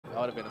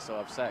would have been so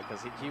upset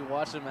because he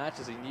watched the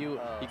matches. He knew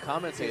he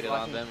commentated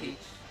on them. Peach.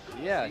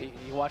 Yeah,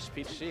 he watched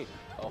Peach Sheik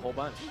a whole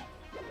bunch.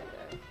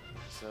 Okay.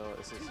 So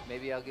this is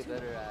Maybe I'll get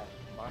better at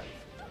Mark.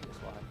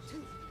 Just watch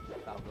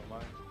Falco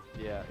Mark.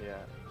 yeah.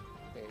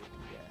 Okay,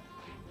 yeah.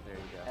 There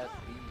you go.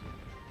 FB.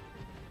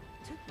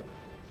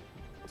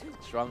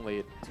 Strong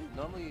lead.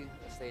 Normally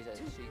a stage that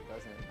Sheik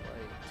doesn't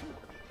play,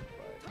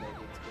 but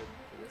maybe it's good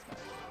for this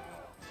match.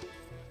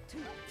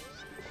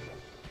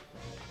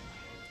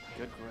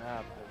 Good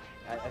grab.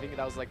 I think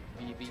that was like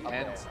the Okay.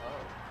 end. Oh.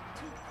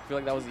 I feel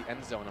like that was the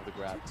end zone of the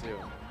grab too.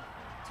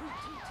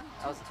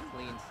 That was a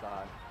clean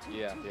stock.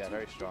 Yeah,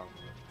 very strong.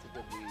 It's a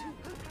good lead.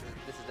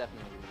 This is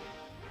definitely a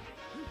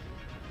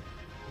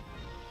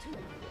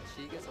lead.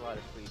 She gets a lot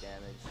of free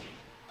damage.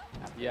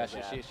 Yeah,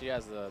 she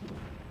has the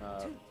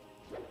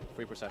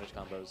free percentage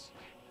combos.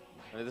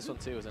 And this one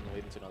too is in the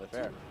lead into another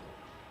fair.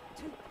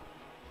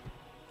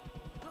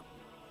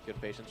 Good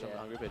patience from the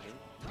HungryPigeon.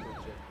 Good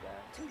shift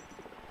back.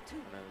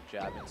 And then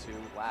jab into.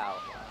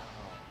 Wow.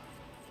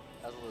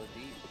 That was a little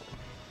deep.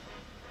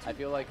 I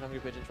feel like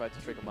HungryPigeon tried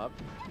to trick him up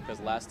because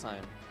last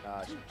time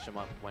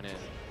Shamunt went in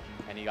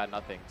and he got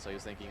nothing. So he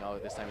was thinking, oh,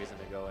 this time he's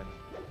going to go in.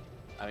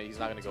 I mean, he's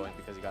not going to go in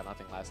because he got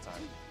nothing last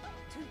time.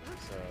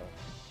 So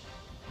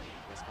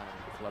he just kind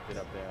of flubbed it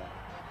up there.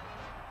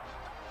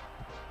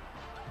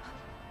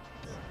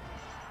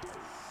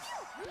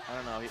 I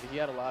don't know. He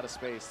had a lot of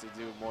space to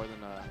do more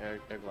than air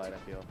glide, I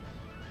feel.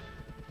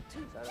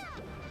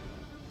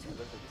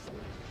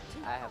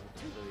 I have a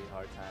really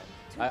hard time.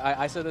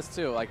 I said this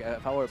too. Like,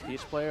 if I were a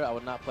Peach player, I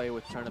would not play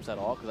with turnips at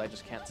all because I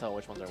just can't tell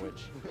which ones are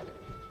which.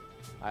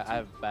 I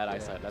have bad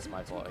eyesight. That's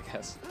my fault, I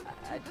guess.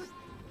 I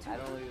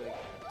don't really like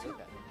look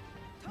at them.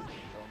 Don't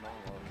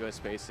know. Good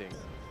spacing.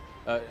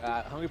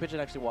 HungryPigeon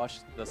actually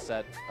watched the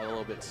set a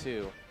little bit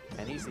too,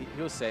 and he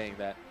was saying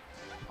that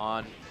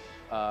on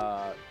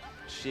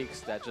Sheiks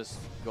that just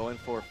go in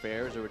for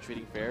fairs or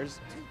retreating fairs,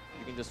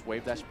 you can just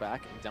wave dash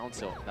back and down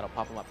tilt. That'll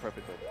pop them up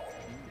perfectly.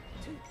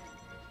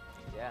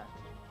 Yeah.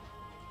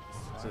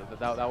 So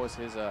that was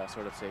his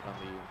sort of take on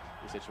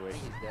the situation.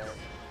 He's dead.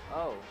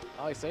 Oh.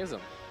 Oh, he saves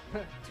him. I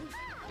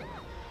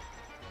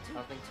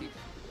don't think Chief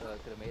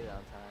could have made it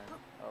on time.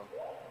 Oh,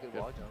 good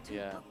wall jump.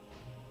 Yeah.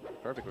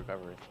 Perfect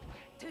recovery.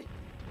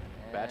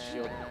 Bad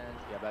shield.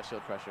 Yeah, bad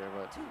shield pressure,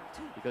 but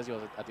because he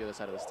was at the other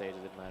side of the stage,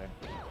 it didn't matter.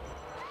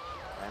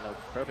 And a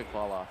perfect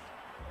fall off.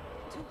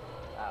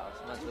 Wow,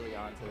 Shamunt's really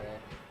on today.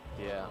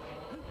 Yeah.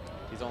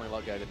 He's only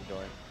lucky I didn't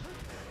join.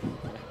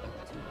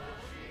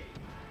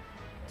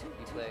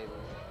 You play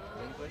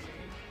Link versus?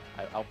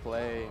 I'll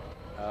play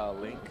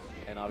Link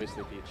and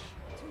obviously Peach.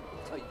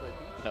 Oh, you play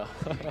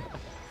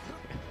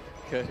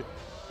Peach?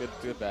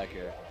 good back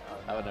here.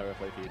 I would never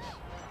play Peach.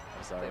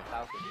 I'm sorry. Play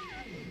Falcon.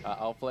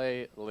 I'll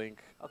play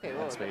Link Okay, and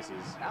well,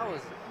 Spaceys. that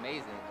was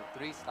amazing. A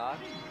 3 stock.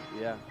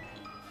 Yeah.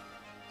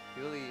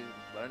 He really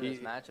learned his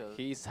matchup.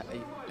 Where's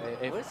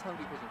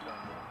HungryPigeon from?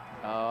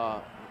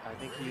 I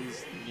think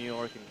he's New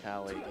York and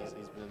Cali.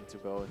 He's been to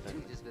both. Is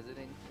he just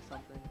visiting or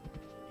something?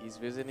 He's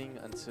visiting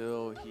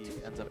until he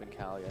ends up in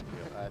Cali,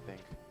 I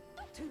think.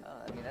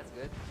 I mean, that's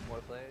good. More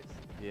players.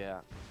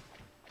 Yeah.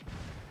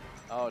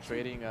 Oh,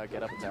 trading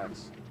get up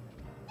attacks.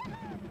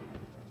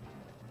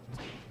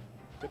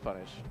 Good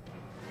punish.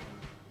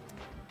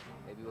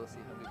 Maybe we'll see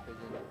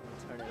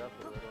HungryPigeon turn it up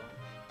a little.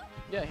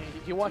 Yeah,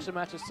 he watched the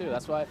matches too.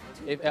 That's why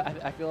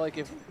I feel like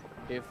if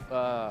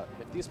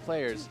these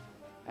players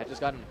had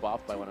just gotten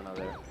bopped by one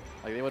another,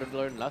 like they would have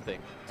learned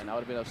nothing, and I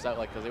would have been upset,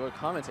 like because they were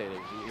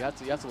commentating. You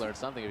have to learn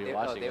something if you're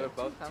watching. Oh, they were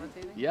both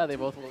commentating? Yeah, they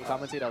both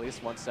commentate at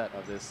least one set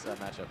of this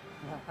matchup.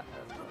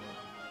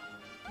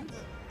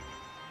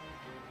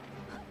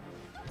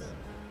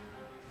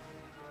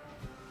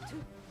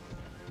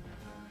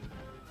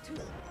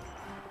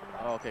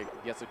 Oh, okay,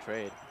 gets a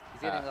trade.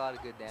 He's getting a lot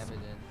of good damage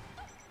in.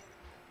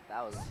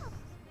 That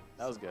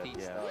was good. Peach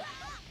Yeah.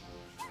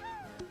 stuff.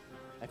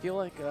 I feel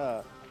like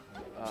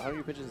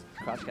HungryPigeon's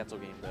crouch cancel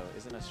game though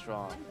isn't as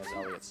strong as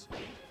Elliot's.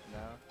 No.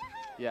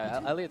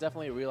 Yeah, Elliot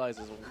definitely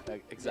realizes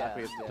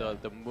exactly Yeah.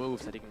 the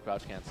moves that he can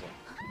crouch cancel.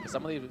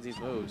 Some of these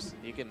moves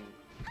he can.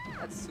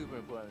 That's super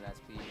important as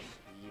Peach.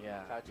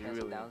 Yeah. Crouch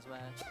cancel down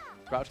smash.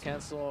 Crouch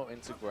cancel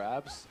into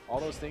grabs. All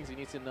those things you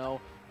need to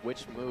know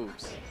which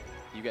moves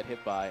you get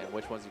hit by and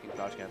which ones you can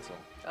crouch cancel.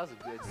 That was a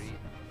good read.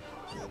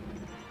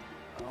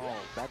 Oh,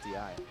 bad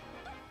DI.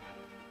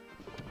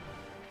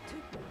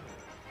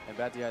 And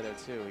bad DI there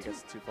too. He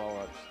gets 2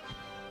 follow-ups.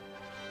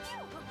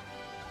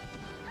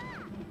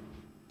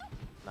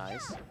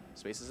 Nice.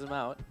 Spaces him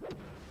out.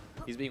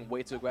 He's being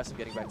way too aggressive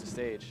getting back to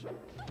stage.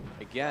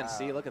 Again,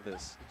 see, look at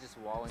this. He's just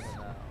walling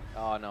him out.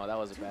 Oh no, that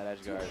was a bad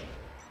edge guard.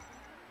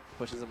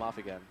 Pushes him off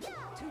again.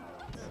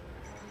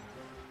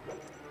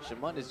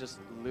 Shamunt is just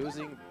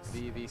losing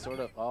the sort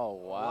of, oh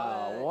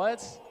wow,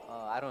 what?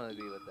 Oh, I don't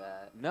agree with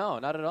that. No,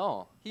 not at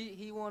all.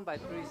 He won by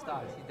 3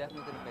 stocks. He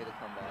definitely could have made a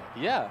comeback.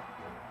 Yeah,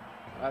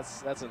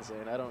 that's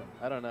insane. I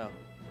don't know.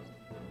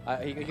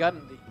 I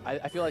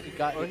feel like he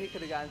got. Or he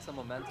could have gotten some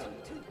momentum.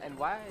 And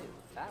why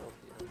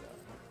Battlefield though?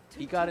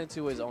 he got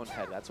into his own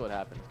head. That's what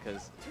happened,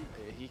 because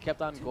he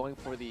kept on going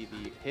for the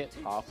hit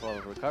off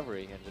of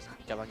recovery and just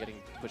kept on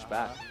getting pushed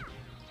back.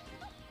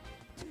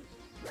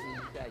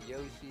 You got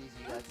Yoshi's,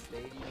 you got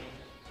Stadium.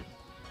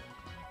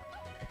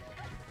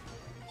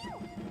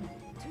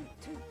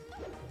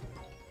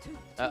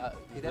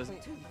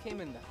 He came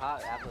in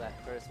hot after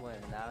that first win,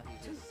 and now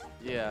he's just...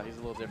 Yeah, he's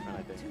a little different,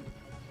 I think.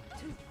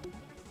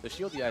 The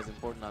shield DI is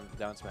important on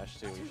down smash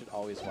too. You should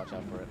always watch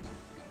out for it.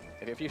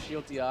 If you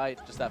shield DI,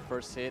 just that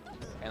first hit,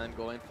 and then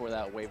go in for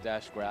that wave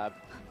dash grab,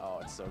 oh,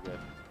 it's so good.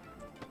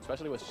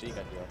 Especially with Sheik,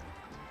 I feel.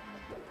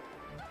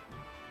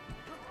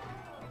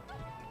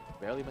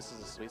 Barely misses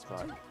a sweet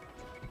spot.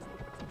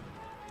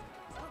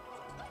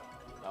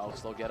 Oh,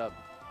 slow get up.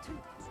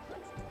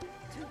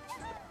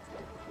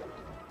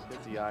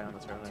 Good DI on the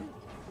tournament.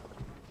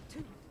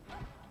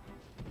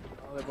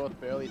 Oh, they're both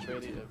barely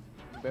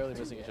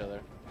missing each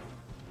other.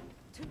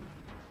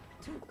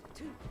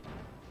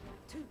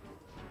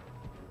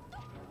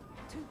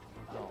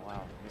 Oh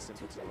wow, missed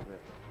inputs a little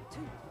bit.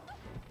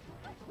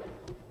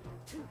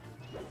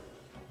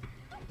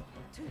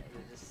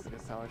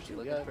 That's how she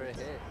looking for a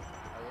hit.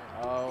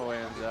 Oh,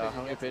 and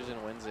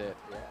HungryPigeon wins it.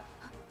 Yeah.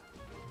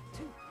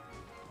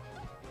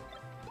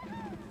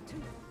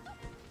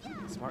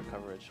 Smart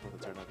coverage for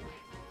the tournament.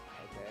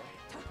 Okay.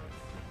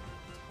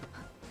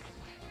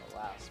 Oh,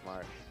 wow.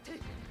 Smart.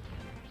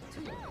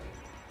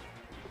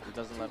 It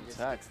doesn't let him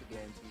attack. The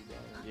guarantee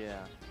damage.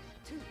 Yeah.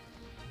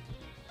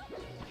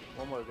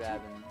 One more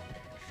grab and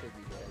should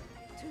be dead.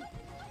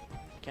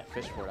 Can't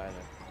fish for it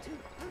either.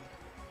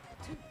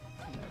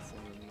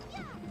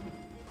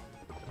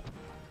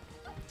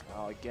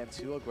 Oh, again,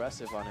 too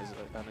aggressive on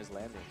his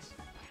landings.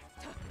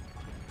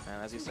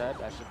 And as you said,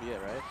 that should be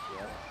it, right?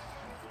 Yeah.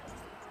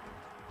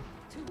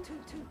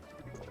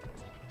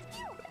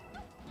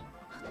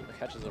 That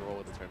catches a roll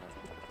with the tournament.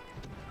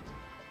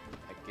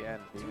 Again,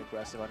 being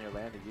aggressive on your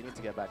landing, you need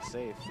to get back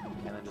safe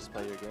and then just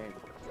play your game.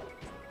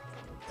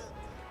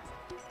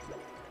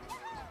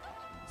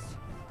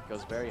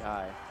 Goes very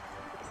high.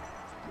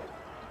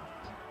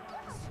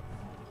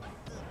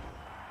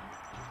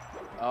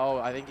 Oh,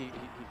 I think he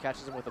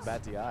catches him with a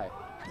bad DI.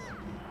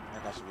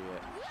 And that should be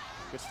it.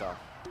 Good stuff.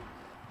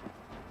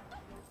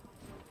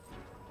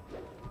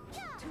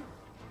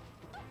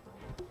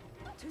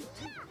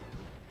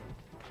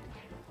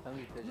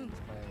 HungryPigeon's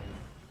playing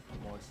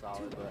more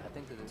solid, but I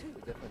think the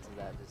difference is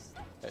that just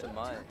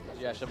Shamunt.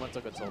 Yeah, Shamunt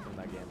took a toll from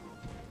that game.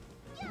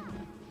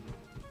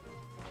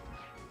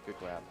 Good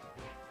grab.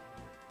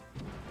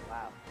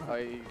 Wow. Oh,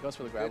 he goes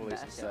for the grab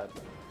release instead.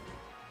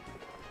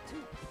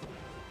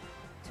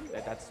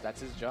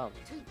 That's his jump.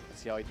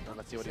 Let's see what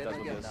he does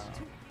with this.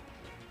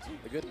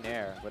 A good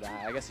nair, but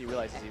I guess he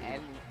realizes he...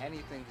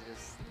 Anything to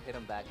just hit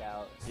him back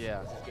out.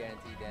 Yeah. Just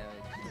guaranteed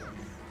damage.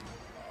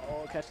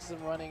 Oh, catches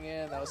him running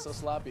in. That was so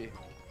sloppy.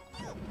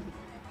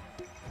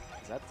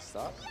 Is that the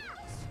stop?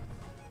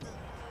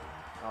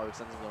 Oh, he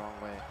sends him the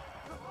wrong way.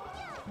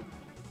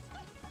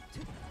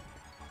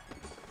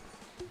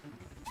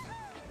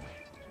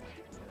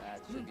 That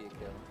should be a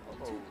kill.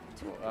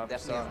 Oh,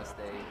 definitely a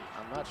mistake.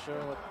 I'm not sure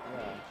what...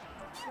 Yeah.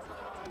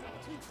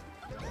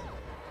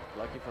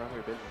 Lucky for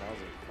HungryPigeon, that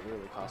was a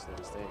really costly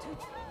mistake.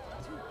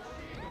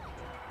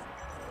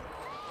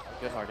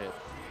 Good hard hit.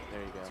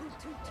 There you go.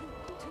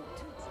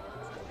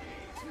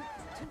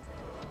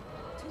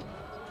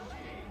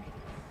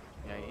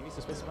 Yeah, he needs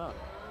to space him out.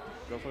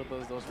 Go for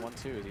those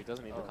 1-2s. He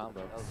doesn't need the combo.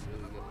 That was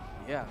really good.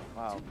 Yeah,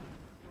 wow.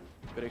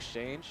 Good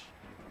exchange.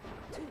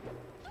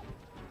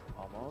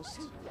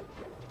 Almost.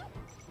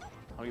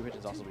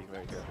 HungryPigeon's also being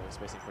very careful. He's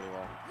spacing pretty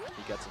well.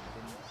 He gets him.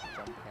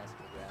 Jump cancel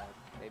the grab.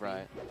 Maybe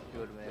right. He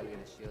would have been able to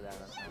get a shield out on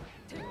time.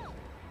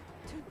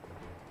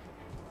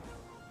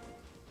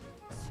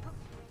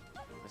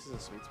 This is a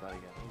sweet spot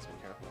again. He's been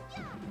careful.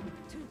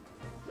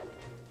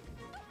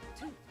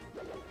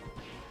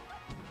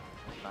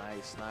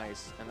 Nice,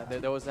 nice. And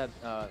then there was that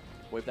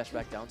wave dash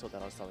back down tilt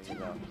that I was telling you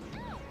about.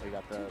 Where you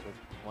got the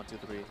 1, 2,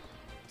 3.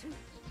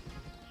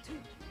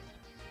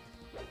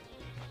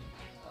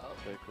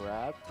 Good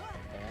grab.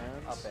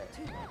 And... Up there.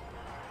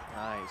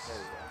 Nice. There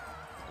we go.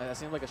 That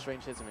seemed like a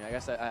strange hit to me. I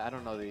guess I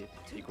don't know the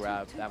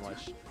grab that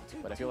much,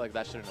 but I feel like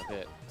that shouldn't have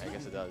hit. I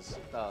guess it does.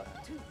 Oh,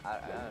 I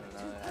don't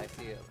know. I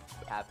see it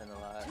happen a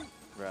lot.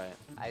 Right.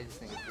 I just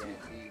think it's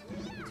guaranteed.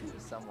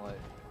 It's somewhat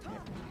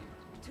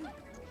guaranteed.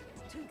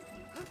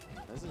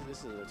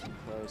 This is a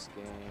close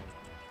game.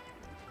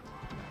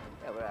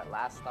 Yeah, we're at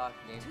last stock,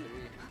 game 3.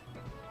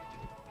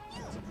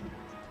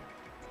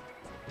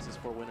 This is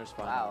for winners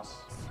finals.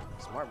 Wow.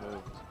 Smart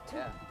move.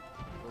 Yeah.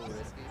 A little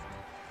risky.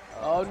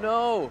 Oh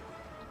no!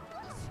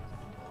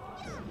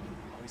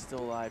 Oh, he's still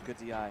alive. Good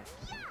DI.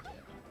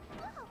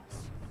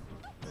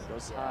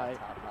 Goes high.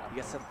 He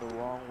gets sent the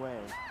wrong way.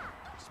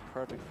 Which is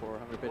perfect for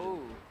HungryPigeon.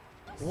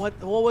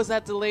 What was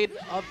that delayed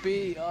up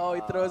B? Oh,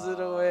 he throws it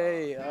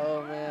away.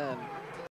 Oh man.